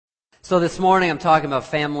So this morning I'm talking about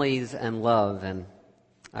families and love, and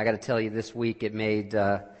I got to tell you, this week it made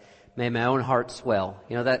my own heart swell.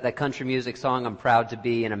 You know that country music song, "I'm proud to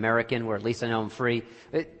be an American, where at least I know I'm free."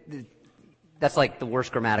 That's like the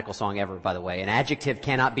worst grammatical song ever, by the way. An adjective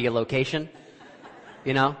cannot be a location.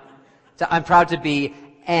 You know, so I'm proud to be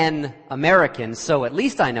an American, so at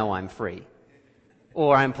least I know I'm free.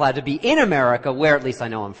 Or I'm proud to be in America, where at least I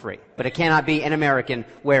know I'm free. But it cannot be an American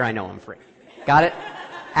where I know I'm free. Got it?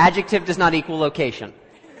 Adjective does not equal location.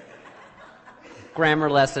 Grammar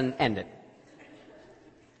lesson ended.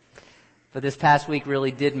 But this past week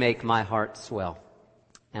really did make my heart swell.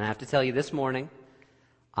 And I have to tell you, this morning,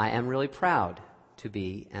 I am really proud to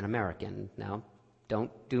be an American. Now, don't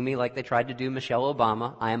do me like they tried to do Michelle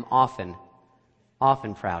Obama. I am often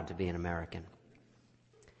proud to be an American.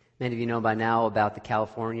 Many of you know by now about the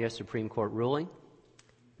California Supreme Court ruling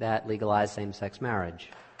that legalized same-sex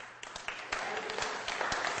marriage.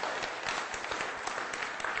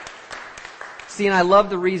 See, and I love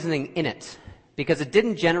the reasoning in it, because it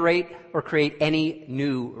didn't generate or create any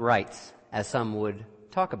new rights, as some would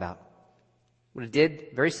talk about. What it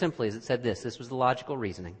did, very simply, is it said this was the logical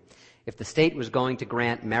reasoning. If the state was going to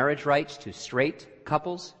grant marriage rights to straight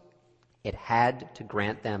couples, it had to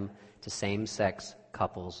grant them to same-sex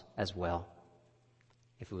couples as well.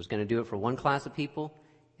 If it was going to do it for one class of people,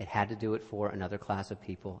 it had to do it for another class of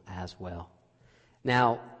people as well.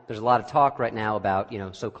 Now, there's a lot of talk right now about,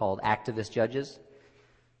 so-called activist judges.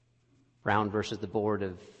 Brown versus the Board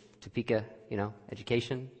of Topeka,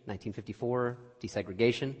 Education, 1954,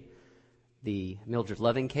 desegregation. The Mildred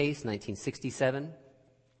Loving case, 1967,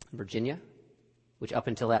 Virginia, which up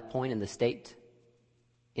until that point in the state,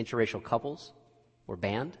 interracial couples were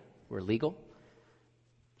banned, were legal.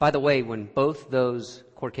 By the way, when both those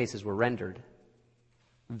court cases were rendered,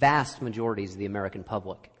 vast majorities of the American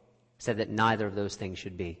public said that neither of those things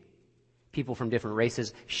should be. People from different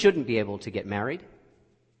races shouldn't be able to get married,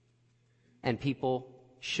 and people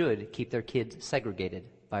should keep their kids segregated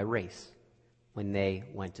by race when they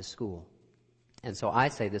went to school. And so I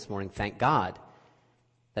say this morning, thank God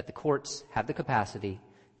that the courts have the capacity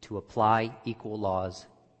to apply equal laws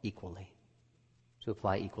equally.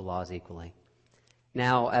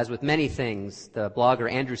 Now, as with many things, the blogger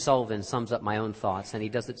Andrew Sullivan sums up my own thoughts, and he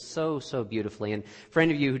does it so beautifully. And for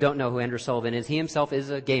any of you who don't know who Andrew Sullivan is, he himself is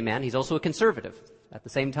a gay man. He's also a conservative at the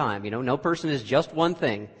same time. No person is just one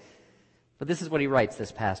thing. But this is what he writes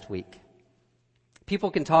this past week. People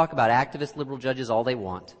can talk about activist liberal judges all they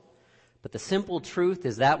want, but the simple truth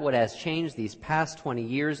is that what has changed these past 20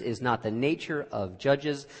 years is not the nature of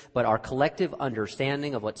judges, but our collective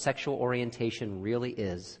understanding of what sexual orientation really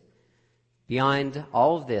is. Behind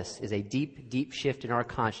all of this is a deep shift in our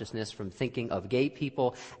consciousness from thinking of gay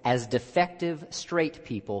people as defective straight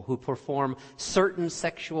people who perform certain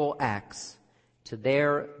sexual acts to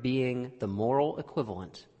their being the moral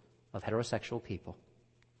equivalent of heterosexual people,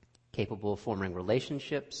 capable of forming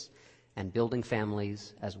relationships and building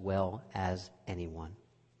families as well as anyone.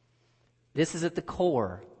 This is at the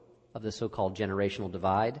core of the so-called generational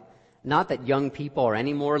divide. Not that young people are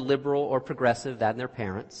any more liberal or progressive than their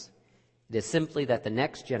parents. It is simply that the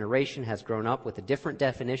next generation has grown up with a different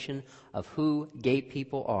definition of who gay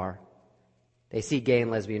people are. They see gay and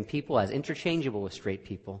lesbian people as interchangeable with straight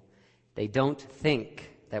people. They don't think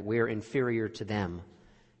that we're inferior to them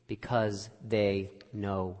because they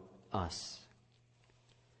know us.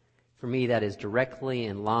 For me, that is directly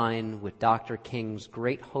in line with Dr. King's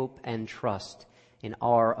great hope and trust in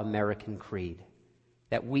our American creed,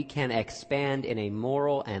 that we can expand in a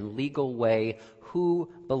moral and legal way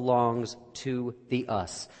who belongs to the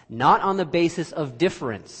us, not on the basis of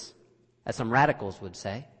difference, as some radicals would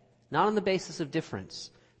say, not on the basis of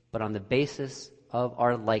difference, but on the basis of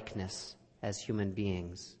our likeness as human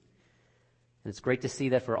beings. And it's great to see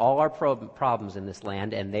that for all our problems in this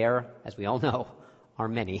land, and there, as we all know, are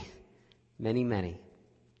many,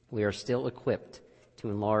 we are still equipped to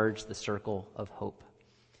enlarge the circle of hope.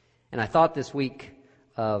 And I thought this week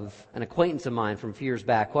of an acquaintance of mine from a few years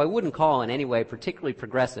back, who I wouldn't call in any way particularly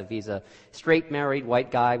progressive. He's a straight, married,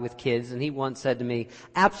 white guy with kids, and he once said to me,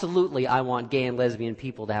 absolutely, I want gay and lesbian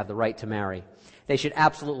people to have the right to marry. They should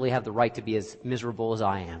absolutely have the right to be as miserable as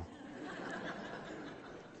I am.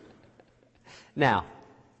 Now,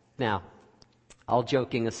 all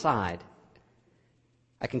joking aside,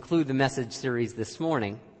 I conclude the message series this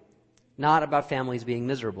morning not about families being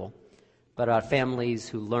miserable, but about families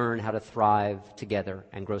who learn how to thrive together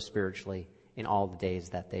and grow spiritually in all the days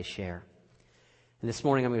that they share. And this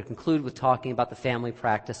morning I'm going to conclude with talking about the family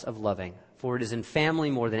practice of loving. For it is in family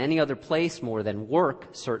more than any other place, more than work,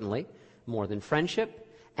 certainly, more than friendship,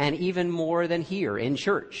 and even more than here, in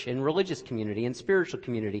church, in religious community, in spiritual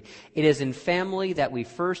community. It is in family that we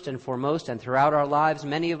first and foremost, and throughout our lives,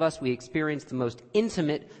 many of us, we experience the most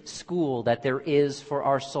intimate school that there is for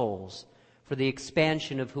our souls, for the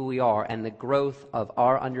expansion of who we are and the growth of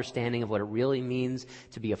our understanding of what it really means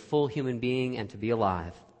to be a full human being and to be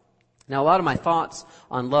alive. Now, a lot of my thoughts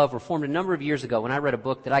on love were formed a number of years ago when I read a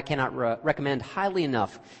book that I cannot recommend highly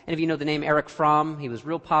enough. And if you know the name Erich Fromm, he was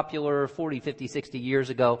real popular 40, 50, 60 years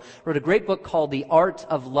ago, wrote a great book called The Art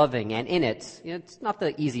of Loving. And in it, it's not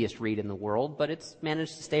the easiest read in the world, but it's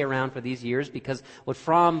managed to stay around for these years because what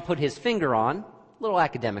Fromm put his finger on, a little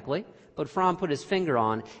academically, but Fromm put his finger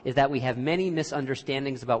on is that we have many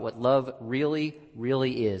misunderstandings about what love really,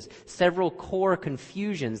 really is. Several core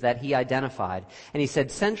confusions that he identified. And he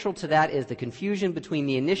said central to that is the confusion between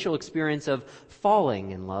the initial experience of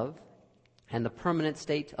falling in love and the permanent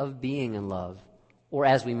state of being in love. Or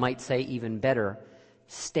as we might say even better,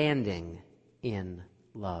 standing in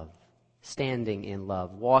love. Standing in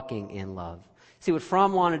love, walking in love. See, what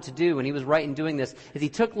Fromm wanted to do when he was right in doing this is he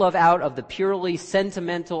took love out of the purely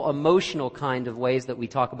sentimental, emotional kind of ways that we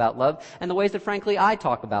talk about love and the ways that, frankly, I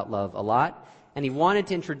talk about love a lot. And he wanted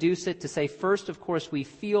to introduce it to say, first, of course, we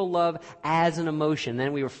feel love as an emotion.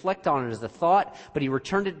 Then we reflect on it as a thought, but he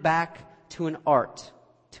returned it back to an art,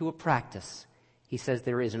 to a practice. He says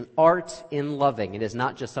there is an art in loving. It is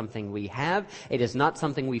not just something we have. It is not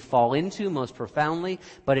something we fall into most profoundly,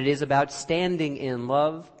 but it is about standing in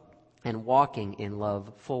love and walking in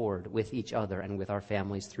love forward with each other and with our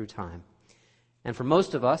families through time. And for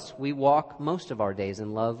most of us, we walk most of our days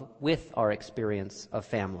in love with our experience of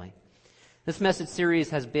family. This message series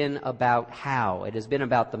has been about how. It has been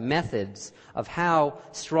about the methods of how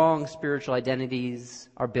strong spiritual identities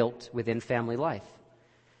are built within family life.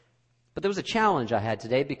 But there was a challenge I had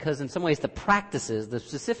today because in some ways the practices, the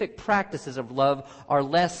specific practices of love are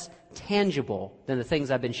less tangible than the things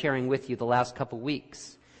I've been sharing with you the last couple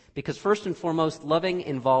weeks. Because first and foremost, loving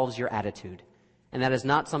involves your attitude. And that is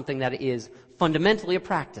not something that is fundamentally a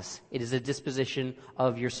practice. It is a disposition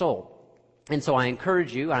of your soul. And so I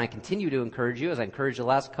encourage you, and I continue to encourage you, as I encouraged the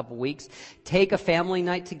last couple weeks, take a family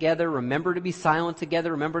night together. Remember to be silent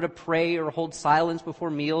together. Remember to pray or hold silence before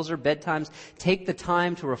meals or bedtimes. Take the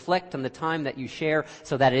time to reflect on the time that you share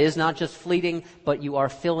so that it is not just fleeting, but you are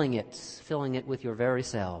filling it with your very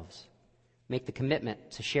selves. Make the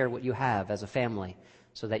commitment to share what you have as a family,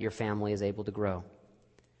 so that your family is able to grow.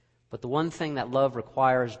 But the one thing that love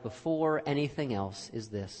requires before anything else is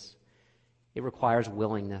this. It requires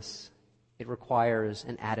willingness. It requires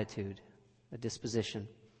an attitude, a disposition.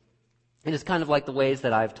 It is kind of like the ways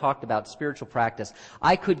that I've talked about spiritual practice.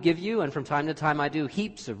 I could give you, and from time to time I do,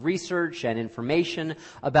 heaps of research and information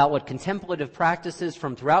about what contemplative practices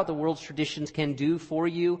from throughout the world's traditions can do for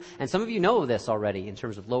you. And some of you know this already in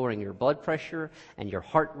terms of lowering your blood pressure and your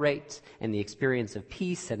heart rate and the experience of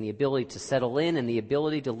peace and the ability to settle in and the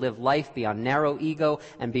ability to live life beyond narrow ego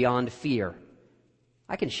and beyond fear.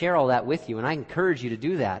 I can share all that with you, and I encourage you to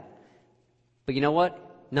do that. But you know what?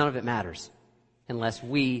 None of it matters unless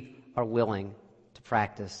we are willing to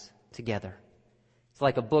practice together. It's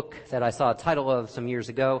like a book that I saw a title of some years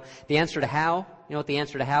ago. The answer to how? You know what the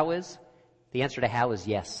answer to how is? The answer to how is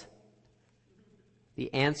yes.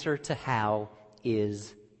 The answer to how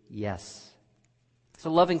is yes. So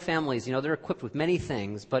loving families, they're equipped with many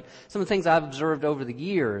things, but some of the things I've observed over the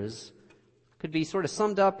years could be sort of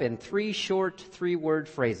summed up in 3 short 3-word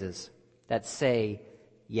phrases that say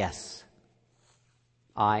yes.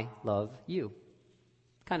 I love you.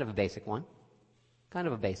 Kind of a basic one.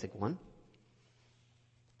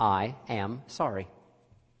 I am sorry.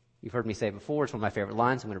 You've heard me say it before. It's one of my favorite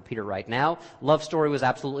lines. I'm going to repeat it right now. Love story was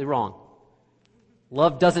absolutely wrong.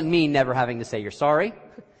 Love doesn't mean never having to say you're sorry.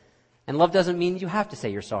 And love doesn't mean you have to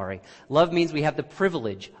say you're sorry. Love means we have the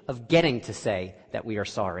privilege of getting to say that we are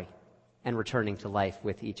sorry and returning to life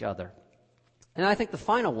with each other. And I think the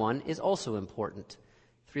final one is also important.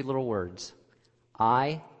 3 little words.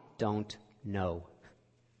 I don't know.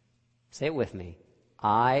 Say it with me.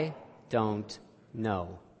 I don't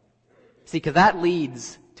know. See, because that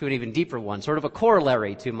leads to an even deeper one, sort of a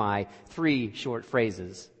corollary to my 3 short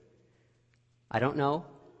phrases. I don't know,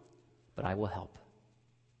 but I will help.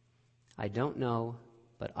 I don't know,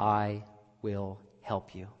 but I will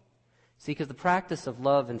help you. See, because the practice of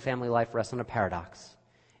love and family life rests on a paradox.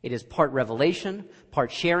 It is part revelation,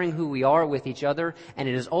 part sharing who we are with each other, and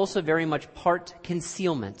it is also very much part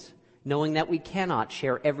concealment, knowing that we cannot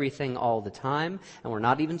share everything all the time, and we're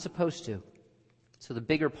not even supposed to. So the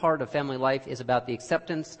bigger part of family life is about the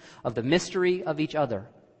acceptance of the mystery of each other.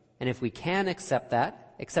 And if we can accept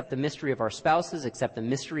that, accept the mystery of our spouses, accept the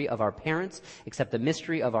mystery of our parents, accept the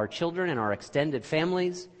mystery of our children and our extended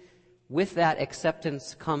families. With that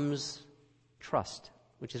acceptance comes trust,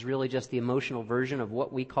 which is really just the emotional version of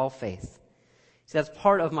what we call faith. See, that's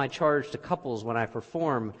part of my charge to couples when I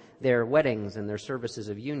perform their weddings and their services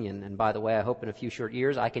of union. And by the way, I hope in a few short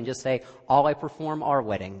years I can just say all I perform are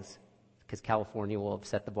weddings, because California will have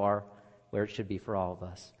set the bar where it should be for all of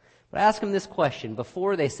us. But I ask them this question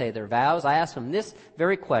before they say their vows. I ask them this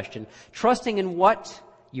very question: trusting in what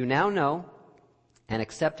you now know and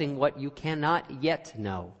accepting what you cannot yet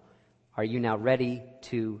know, are you now ready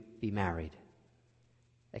to be married?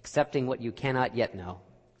 Accepting what you cannot yet know.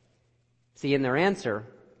 See, in their answer,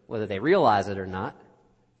 whether they realize it or not,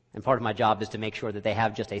 and part of my job is to make sure that they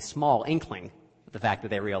have just a small inkling of the fact that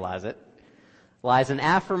they realize it, lies an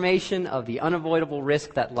affirmation of the unavoidable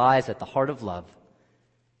risk that lies at the heart of love.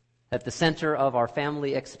 At the center of our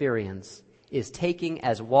family experience is taking,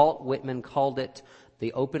 as Walt Whitman called it,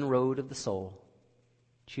 the open road of the soul.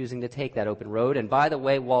 Choosing to take that open road. And by the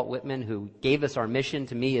way, Walt Whitman, who gave us our mission,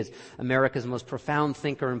 to me is America's most profound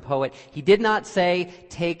thinker and poet, he did not say,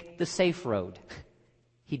 take the safe road.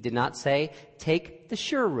 He did not say, take the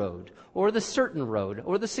sure road, or the certain road,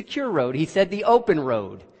 or the secure road. He said the open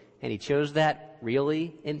road. And he chose that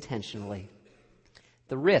really intentionally.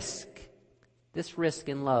 The risk, this risk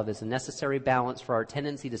in love is a necessary balance for our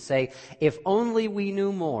tendency to say, if only we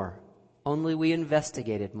knew more, only we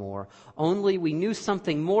investigated more, only we knew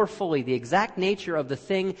something more fully, the exact nature of the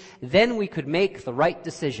thing, then we could make the right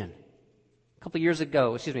decision. A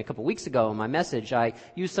couple weeks ago in my message, I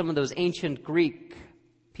used some of those ancient Greek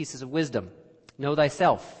pieces of wisdom. Know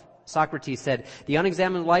thyself. Socrates said, the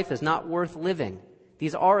unexamined life is not worth living.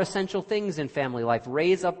 These are essential things in family life.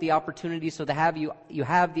 Raise up the opportunity so that you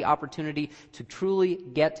have the opportunity to truly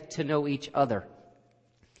get to know each other.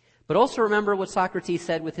 But also remember what Socrates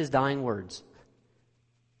said with his dying words.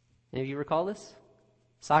 Any of you recall this?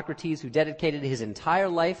 Socrates, who dedicated his entire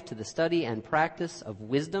life to the study and practice of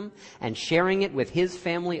wisdom and sharing it with his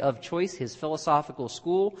family of choice, his philosophical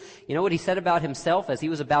school. You know what he said about himself as he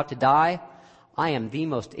was about to die? I am the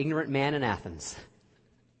most ignorant man in Athens.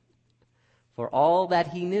 For all that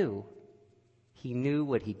he knew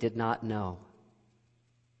what he did not know.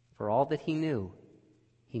 For all that he knew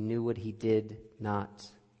what he did not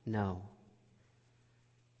know.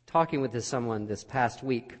 Talking with someone this past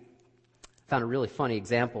week, I found a really funny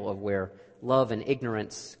example of where love and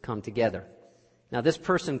ignorance come together. Now, this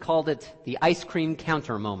person called it the ice cream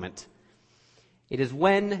counter moment. It is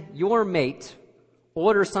when your mate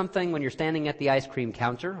orders something when you're standing at the ice cream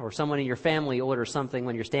counter, or someone in your family orders something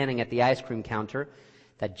when you're standing at the ice cream counter,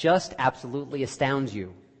 that just absolutely astounds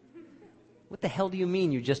you. What the hell do you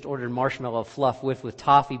mean you just ordered marshmallow fluff whipped with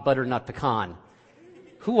toffee, butternut, pecan?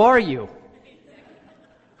 Who are you?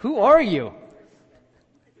 Who are you?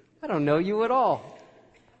 I don't know you at all.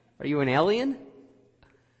 Are you an alien?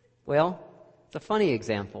 Well, it's a funny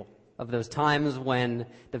example of those times when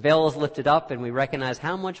the veil is lifted up and we recognize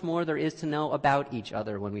how much more there is to know about each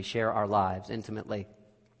other when we share our lives intimately.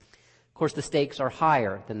 Of course, the stakes are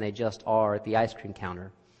higher than they just are at the ice cream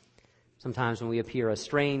counter. Sometimes when we appear as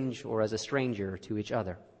strange or as a stranger to each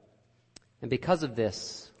other. And because of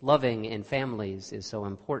this, loving in families is so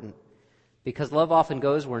important. Because love often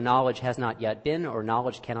goes where knowledge has not yet been or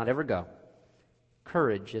knowledge cannot ever go.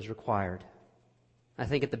 Courage is required. I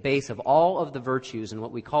think at the base of all of the virtues and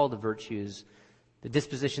what we call the virtues, the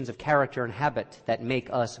dispositions of character and habit that make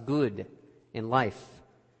us good in life,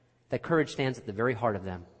 that courage stands at the very heart of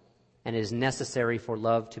them and is necessary for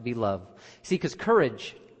love to be love. See, because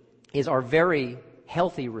courage is our very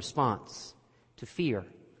healthy response to fear.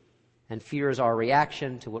 And fear is our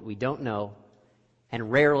reaction to what we don't know.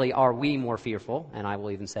 And rarely are we more fearful, and I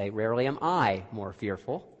will even say rarely am I more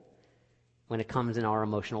fearful when it comes in our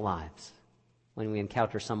emotional lives. When we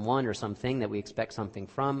encounter someone or something that we expect something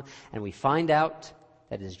from, and we find out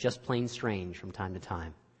that it is just plain strange from time to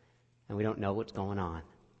time, and we don't know what's going on.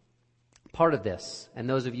 Part of this, and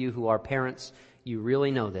those of you who are parents, you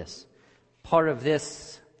really know this, part of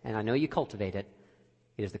this, and I know you cultivate it,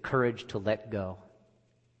 it is the courage to let go.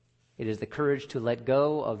 It is the courage to let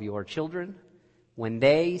go of your children when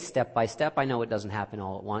they, step by step, I know it doesn't happen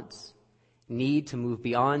all at once, need to move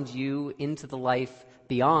beyond you into the life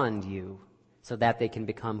beyond you so that they can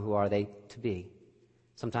become who are they to be.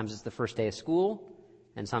 Sometimes it's the first day of school,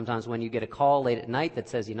 and sometimes when you get a call late at night that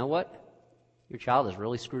says, you know what, your child is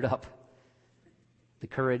really screwed up. The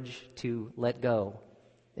courage to let go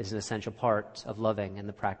is an essential part of loving and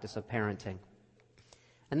the practice of parenting.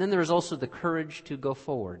 And then there is also the courage to go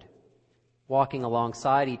forward. walking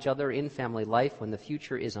alongside each other in family life when the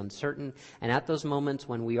future is uncertain, and at those moments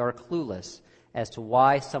when we are clueless as to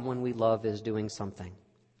why someone we love is doing something.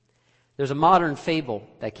 There's a modern fable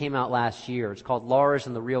that came out last year. It's called Lars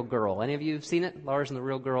and the Real Girl. Any of you seen it? Lars and the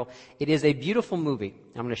Real Girl? It is a beautiful movie.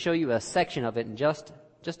 I'm going to show you a section of it in just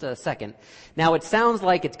a second. Now, it sounds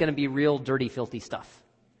like it's going to be real dirty, filthy stuff.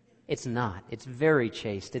 It's not. It's very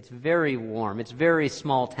chaste. It's very warm. It's very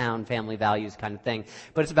small town family values kind of thing.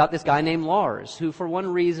 But it's about this guy named Lars, who for one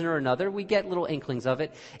reason or another, we get little inklings of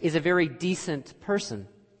it, is a very decent person,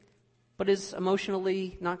 but is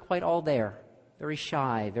emotionally not quite all there. Very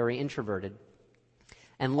shy, very introverted.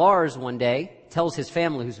 And Lars one day tells his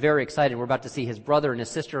family, who's very excited, we're about to see his brother and his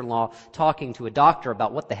sister-in-law talking to a doctor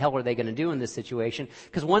about what the hell are they going to do in this situation.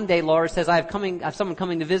 Because one day Lars says, I have someone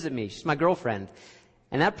coming to visit me. She's my girlfriend.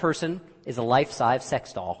 And that person is a life-size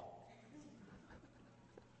sex doll.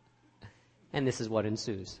 And this is what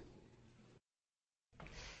ensues.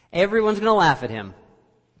 Everyone's going to laugh at him.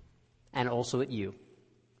 And also at you.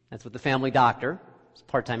 That's what the family doctor,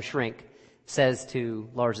 part-time shrink, says to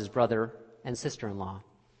Lars's brother and sister-in-law.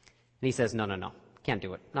 And he says, no, can't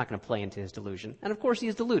do it. Not going to play into his delusion. And of course he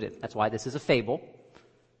is deluded. That's why this is a fable.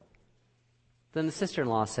 Then the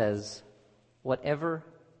sister-in-law says, whatever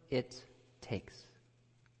it takes.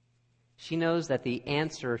 She knows that the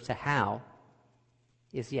answer to how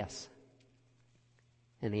is yes.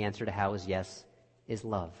 And the answer to how is yes is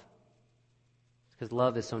love. Because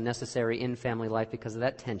love is so necessary in family life because of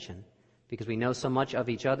that tension. Because we know so much of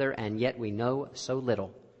each other, and yet we know so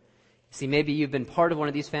little. See, maybe you've been part of one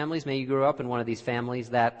of these families. Maybe you grew up in one of these families.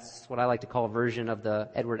 That's what I like to call a version of the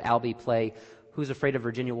Edward Albee play, Who's Afraid of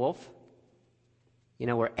Virginia Woolf? You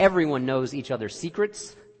know, where everyone knows each other's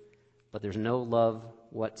secrets, but there's no love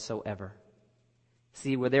whatsoever.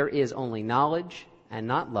 See, where there is only knowledge and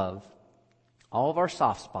not love, all of our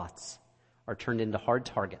soft spots are turned into hard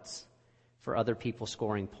targets for other people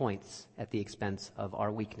scoring points at the expense of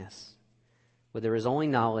our weakness. Where there is only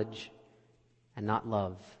knowledge and not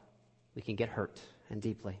love, we can get hurt, and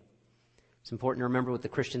deeply. It's important to remember what the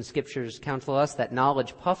Christian scriptures counsel us, that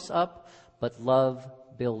knowledge puffs up, but love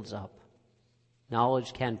builds up.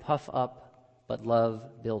 Knowledge can puff up, but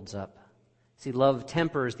love builds up. See, love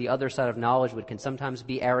tempers the other side of knowledge, which can sometimes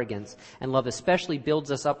be arrogance, and love especially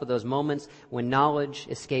builds us up with those moments when knowledge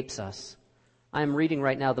escapes us. I am reading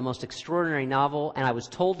right now the most extraordinary novel, and I was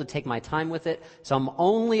told to take my time with it, so I'm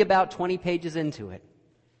only about 20 pages into it.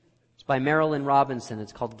 It's by Marilynne Robinson.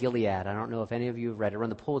 It's called Gilead. I don't know if any of you have read it. It won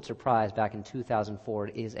the Pulitzer Prize back in 2004.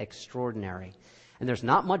 It is extraordinary. And there's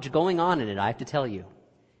not much going on in it, I have to tell you.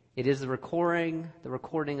 It is the recording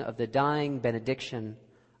of the dying benediction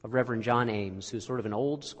of Reverend John Ames, who's sort of an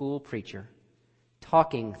old school preacher,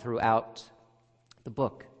 talking throughout the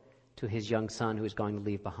book to his young son who is going to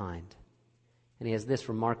leave behind. And he has this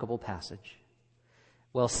remarkable passage.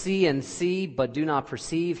 Well, see and see, but do not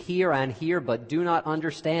perceive. Hear and hear, but do not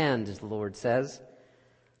understand, as the Lord says.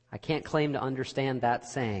 I can't claim to understand that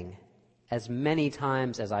saying. As many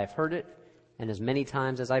times as I've heard it, and as many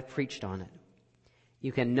times as I've preached on it.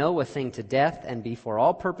 You can know a thing to death and be for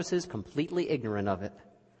all purposes completely ignorant of it.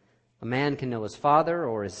 A man can know his father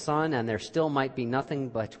or his son, and there still might be nothing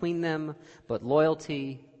between them but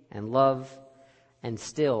loyalty and love, and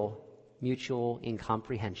still mutual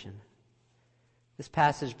incomprehension. This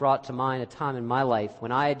passage brought to mind a time in my life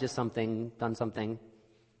when I had done something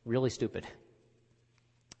really stupid.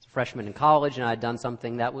 I was a freshman in college, and I had done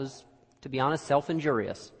something that was, to be honest,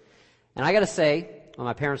 self-injurious. And I got to say, when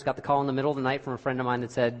my parents got the call in the middle of the night from a friend of mine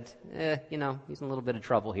that said, he's in a little bit of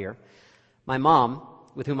trouble here. My mom,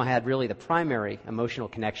 with whom I had really the primary emotional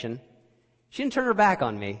connection, she didn't turn her back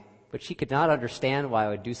on me, but she could not understand why I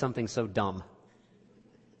would do something so dumb.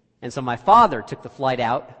 And so my father took the flight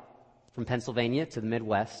out from Pennsylvania to the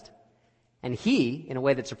Midwest, and he, in a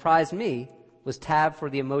way that surprised me, was tabbed for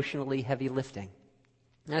the emotionally heavy lifting.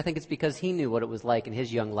 And I think it's because he knew what it was like in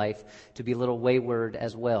his young life to be a little wayward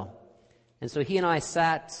as well. And so he and I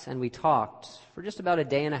sat and we talked for just about a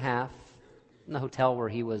day and a half in the hotel where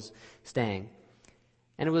he was staying.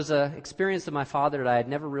 And it was an experience of my father that I had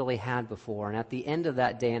never really had before. And at the end of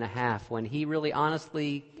that day and a half, when he really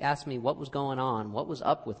honestly asked me what was going on, what was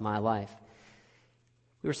up with my life,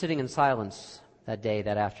 we were sitting in silence that day,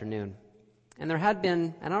 that afternoon. And there had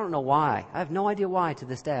been, and I don't know why, I have no idea why to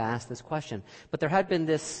this day I asked this question, but there had been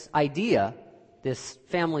this idea, this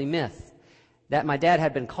family myth, that my dad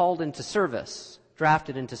had been called into service,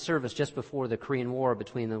 drafted into service just before the Korean War,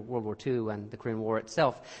 between the World War II and the Korean War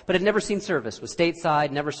itself, but had never seen service, was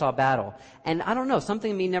stateside, never saw battle. And I don't know,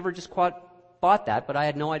 something in me never just quite bought that, but I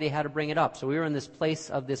had no idea how to bring it up. So we were in this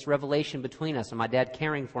place of this revelation between us, and my dad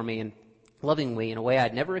caring for me, and loving me in a way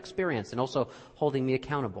I'd never experienced, and also holding me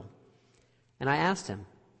accountable. And I asked him,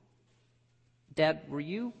 Dad, were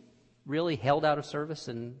you really held out of service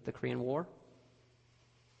in the Korean War?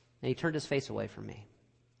 And he turned his face away from me.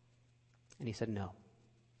 And he said, no.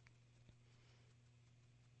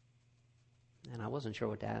 And I wasn't sure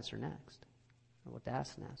what to answer next, or what to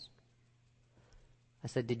ask next. I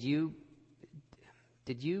said, did you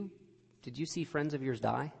see friends of yours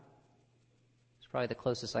die? It's probably the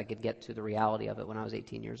closest I could get to the reality of it when I was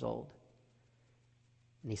 18 years old.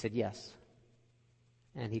 And he said, yes.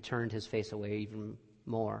 And he turned his face away even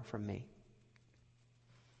more from me.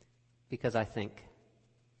 Because I think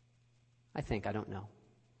I don't know.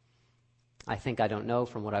 I think I don't know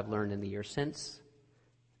from what I've learned in the years since,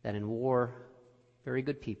 that in war, very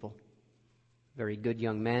good people, very good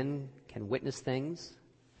young men can witness things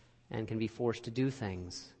and can be forced to do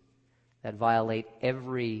things that violate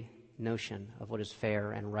every notion of what is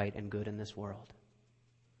fair and right and good in this world.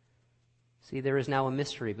 See, there is now a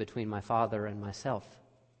mystery between my father and myself.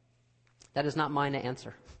 That is not mine to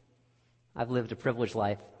answer. I've lived a privileged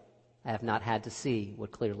life. I have not had to see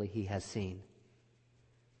what clearly he has seen.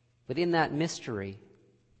 But in that mystery,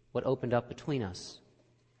 what opened up between us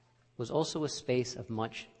was also a space of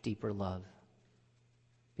much deeper love.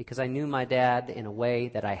 Because I knew my dad in a way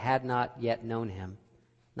that I had not yet known him.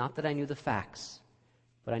 Not that I knew the facts,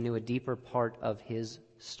 but I knew a deeper part of his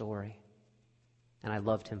story. And I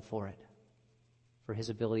loved him for it. For his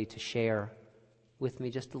ability to share with me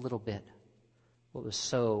just a little bit what was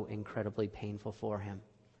so incredibly painful for him.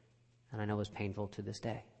 And I know is painful to this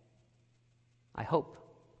day. I hope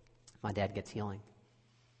my dad gets healing.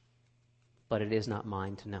 But it is not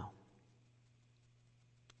mine to know.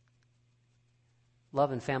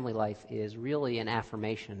 Love and family life is really an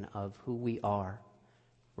affirmation of who we are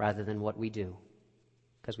rather than what we do,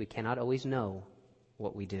 because we cannot always know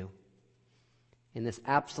what we do. In this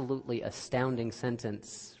absolutely astounding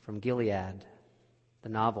sentence from Gilead, the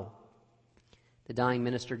novel, the dying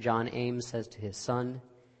minister John Ames says to his son,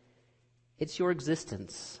 "It's your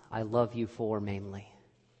existence I love you for mainly.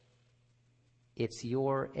 It's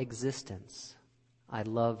your existence I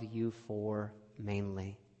love you for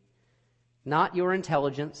mainly. Not your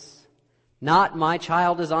intelligence, not my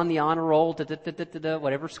child is on the honor roll,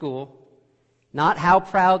 whatever school, not how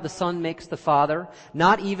proud the son makes the father,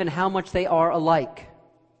 not even how much they are alike,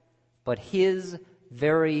 but his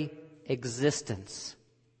very existence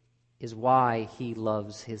is why he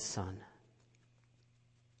loves his son."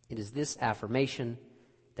 It is this affirmation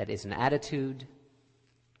that is an attitude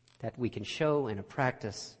that we can show in a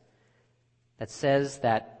practice that says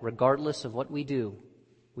that regardless of what we do,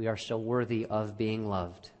 we are still worthy of being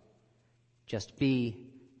loved. Just be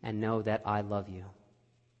and know that I love you.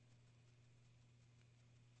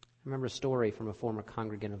 I remember a story from a former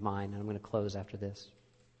congregant of mine, and I'm going to close after this.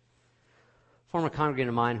 A former congregant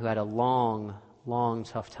of mine who had a long,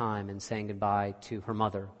 tough time in saying goodbye to her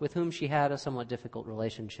mother, with whom she had a somewhat difficult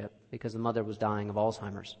relationship because the mother was dying of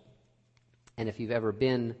Alzheimer's. And if you've ever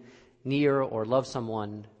been near or loved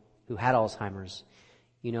someone who had Alzheimer's,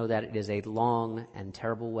 you know that it is a long and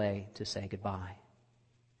terrible way to say goodbye.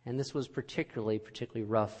 And this was particularly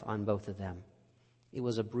rough on both of them. It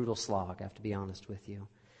was a brutal slog, I have to be honest with you.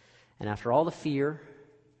 And after all the fear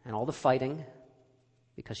and all the fighting,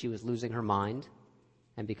 because she was losing her mind,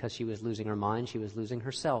 and because she was losing her mind, she was losing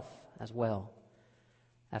herself as well.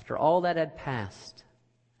 After all that had passed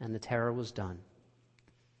and the terror was done,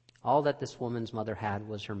 all that this woman's mother had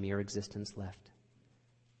was her mere existence left.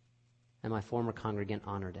 And my former congregant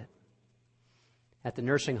honored it. At the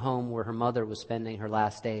nursing home where her mother was spending her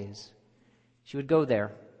last days, she would go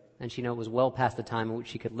there, and she knew it was well past the time in which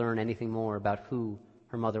she could learn anything more about who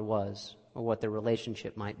her mother was or what their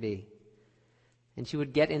relationship might be. And she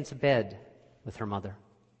would get into bed with her mother,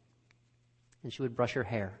 and she would brush her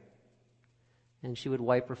hair, and she would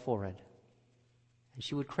wipe her forehead, and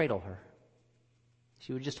she would cradle her.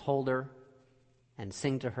 She would just hold her and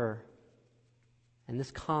sing to her. And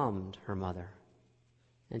this calmed her mother.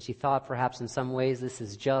 And she thought perhaps in some ways this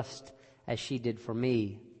is just as she did for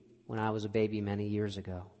me when I was a baby many years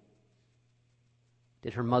ago.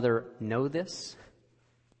 Did her mother know this?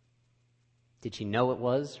 Did she know it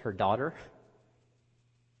was her daughter?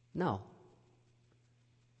 No.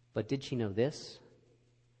 But did she know this?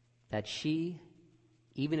 That she,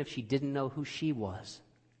 even if she didn't know who she was,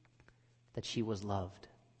 that she was loved.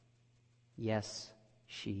 Yes,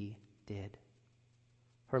 she did.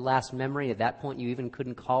 Her last memory, at that point you even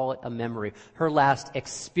couldn't call it a memory. Her last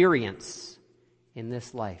experience in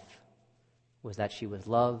this life was that she was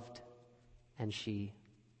loved and she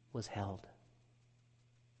was held.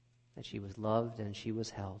 That she was loved and she was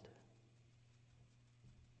held.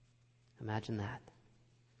 Imagine that.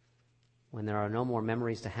 When there are no more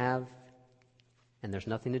memories to have, and there's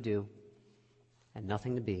nothing to do, and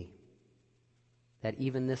nothing to be, that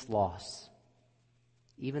even this loss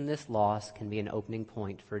can be an opening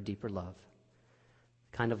point for a deeper love.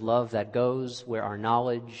 The kind of love that goes where our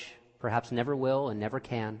knowledge perhaps never will and never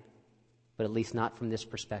can, but at least not from this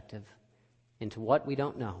perspective, into what we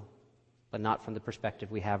don't know, but not from the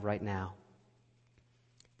perspective we have right now.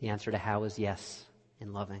 The answer to how is yes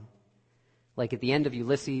in loving. Like at the end of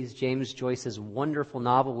Ulysses, James Joyce's wonderful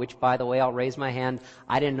novel, which, by the way, I'll raise my hand,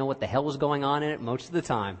 I didn't know what the hell was going on in it most of the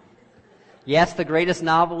time. Yes, the greatest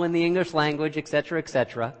novel in the English language, etc.,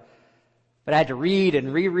 etc. But I had to read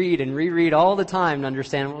and reread all the time to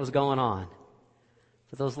understand what was going on.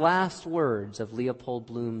 But those last words of Leopold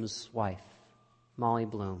Bloom's wife, Molly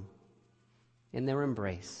Bloom, in their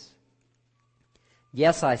embrace.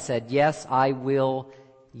 Yes, I said, yes, I will,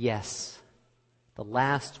 yes. The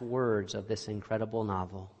last words of this incredible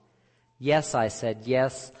novel. Yes, I said,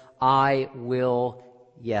 yes, I will,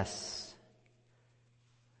 yes.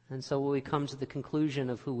 And so we come to the conclusion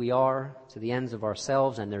of who we are, to the ends of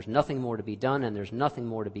ourselves, and there's nothing more to be done, and there's nothing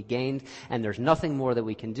more to be gained, and there's nothing more that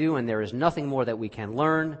we can do, and there is nothing more that we can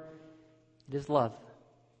learn. It is love.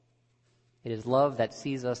 It is love that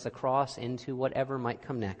sees us across into whatever might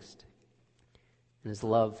come next. It is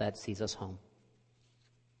love that sees us home.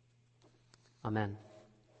 Amen.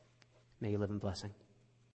 May you live in blessing.